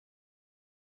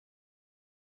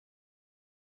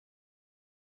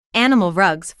Animal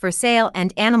rugs for sale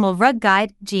and animal rug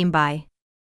guide, Jeembai.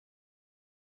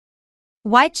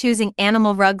 Why choosing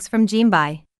animal rugs from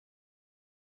Jeembai?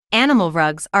 Animal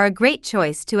rugs are a great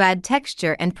choice to add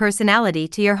texture and personality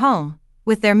to your home,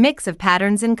 with their mix of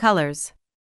patterns and colors.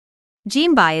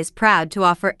 Jeembai is proud to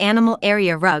offer animal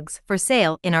area rugs for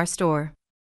sale in our store.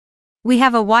 We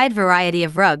have a wide variety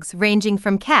of rugs ranging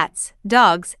from cats,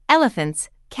 dogs, elephants,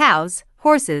 cows,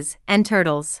 horses, and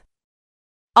turtles.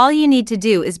 All you need to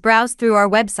do is browse through our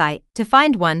website to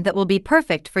find one that will be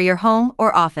perfect for your home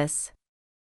or office.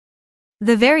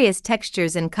 The various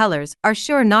textures and colors are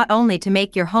sure not only to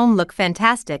make your home look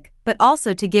fantastic, but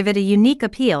also to give it a unique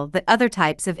appeal that other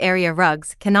types of area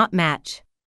rugs cannot match.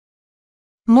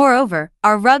 Moreover,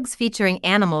 our rugs featuring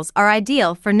animals are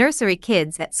ideal for nursery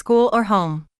kids at school or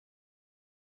home.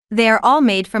 They are all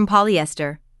made from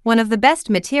polyester, one of the best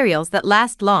materials that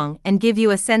last long and give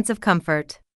you a sense of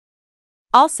comfort.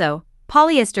 Also,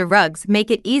 polyester rugs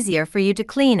make it easier for you to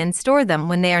clean and store them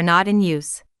when they are not in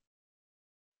use.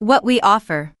 What we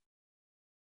offer: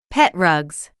 pet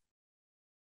rugs.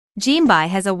 Jeembai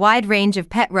has a wide range of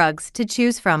pet rugs to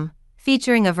choose from,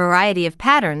 featuring a variety of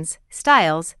patterns,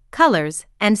 styles, colors,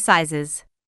 and sizes.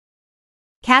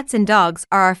 Cats and dogs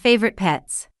are our favorite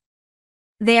pets.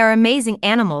 They are amazing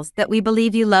animals that we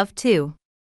believe you love too.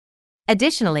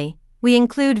 Additionally, we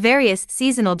include various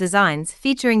seasonal designs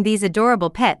featuring these adorable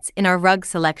pets in our rug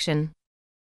selection.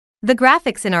 The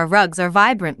graphics in our rugs are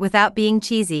vibrant without being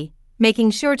cheesy, making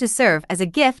sure to serve as a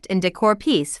gift and decor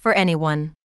piece for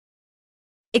anyone.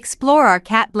 Explore our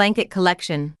cat blanket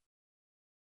collection.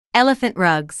 Elephant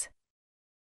rugs.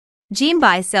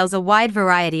 Jeembai sells a wide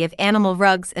variety of animal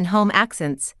rugs and home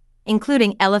accents,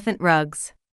 including elephant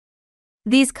rugs.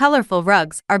 These colorful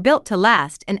rugs are built to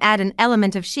last and add an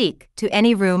element of chic to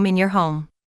any room in your home.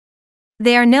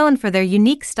 They are known for their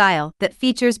unique style that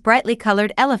features brightly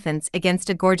colored elephants against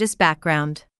a gorgeous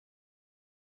background.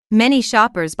 Many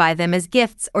shoppers buy them as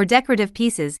gifts or decorative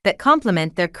pieces that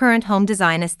complement their current home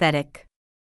design aesthetic.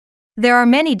 There are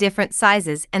many different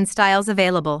sizes and styles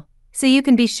available, so you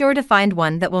can be sure to find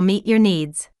one that will meet your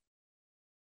needs.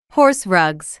 Horse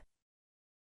rugs.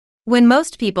 When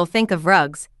most people think of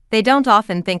rugs, they don't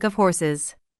often think of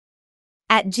horses.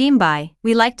 At Jeembai,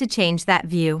 we like to change that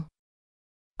view.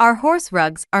 Our horse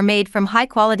rugs are made from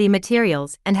high-quality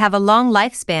materials and have a long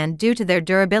lifespan due to their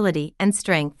durability and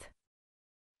strength.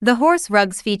 The horse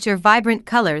rugs feature vibrant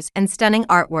colors and stunning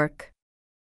artwork.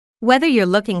 Whether you're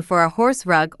looking for a horse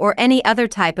rug or any other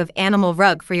type of animal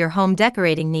rug for your home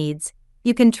decorating needs,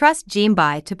 you can trust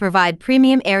Jeembai to provide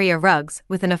premium area rugs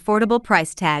with an affordable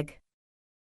price tag.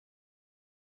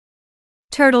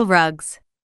 Turtle rugs.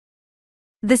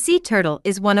 The sea turtle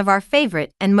is one of our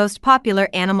favorite and most popular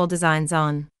animal designs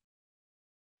on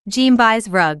Jeembai's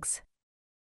rugs.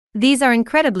 These are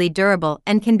incredibly durable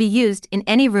and can be used in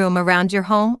any room around your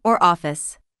home or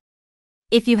office.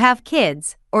 If you have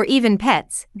kids, or even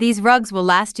pets, these rugs will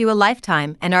last you a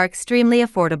lifetime and are extremely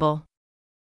affordable.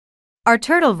 Our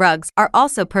turtle rugs are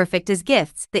also perfect as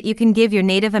gifts that you can give your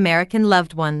Native American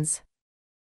loved ones.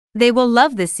 They will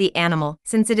love this sea animal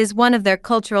since it is one of their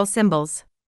cultural symbols.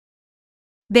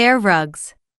 Bear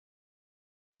rugs.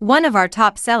 One of our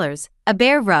top sellers, a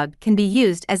bear rug can be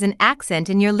used as an accent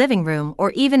in your living room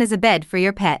or even as a bed for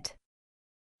your pet.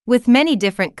 With many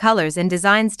different colors and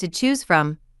designs to choose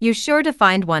from, you're sure to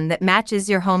find one that matches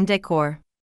your home decor.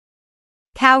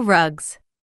 Cow rugs.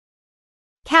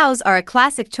 Cows are a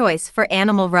classic choice for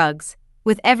animal rugs,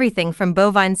 with everything from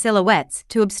bovine silhouettes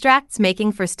to abstracts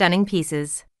making for stunning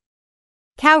pieces.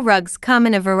 Cow rugs come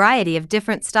in a variety of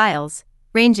different styles,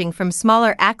 ranging from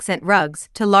smaller accent rugs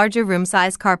to larger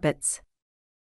room-size carpets.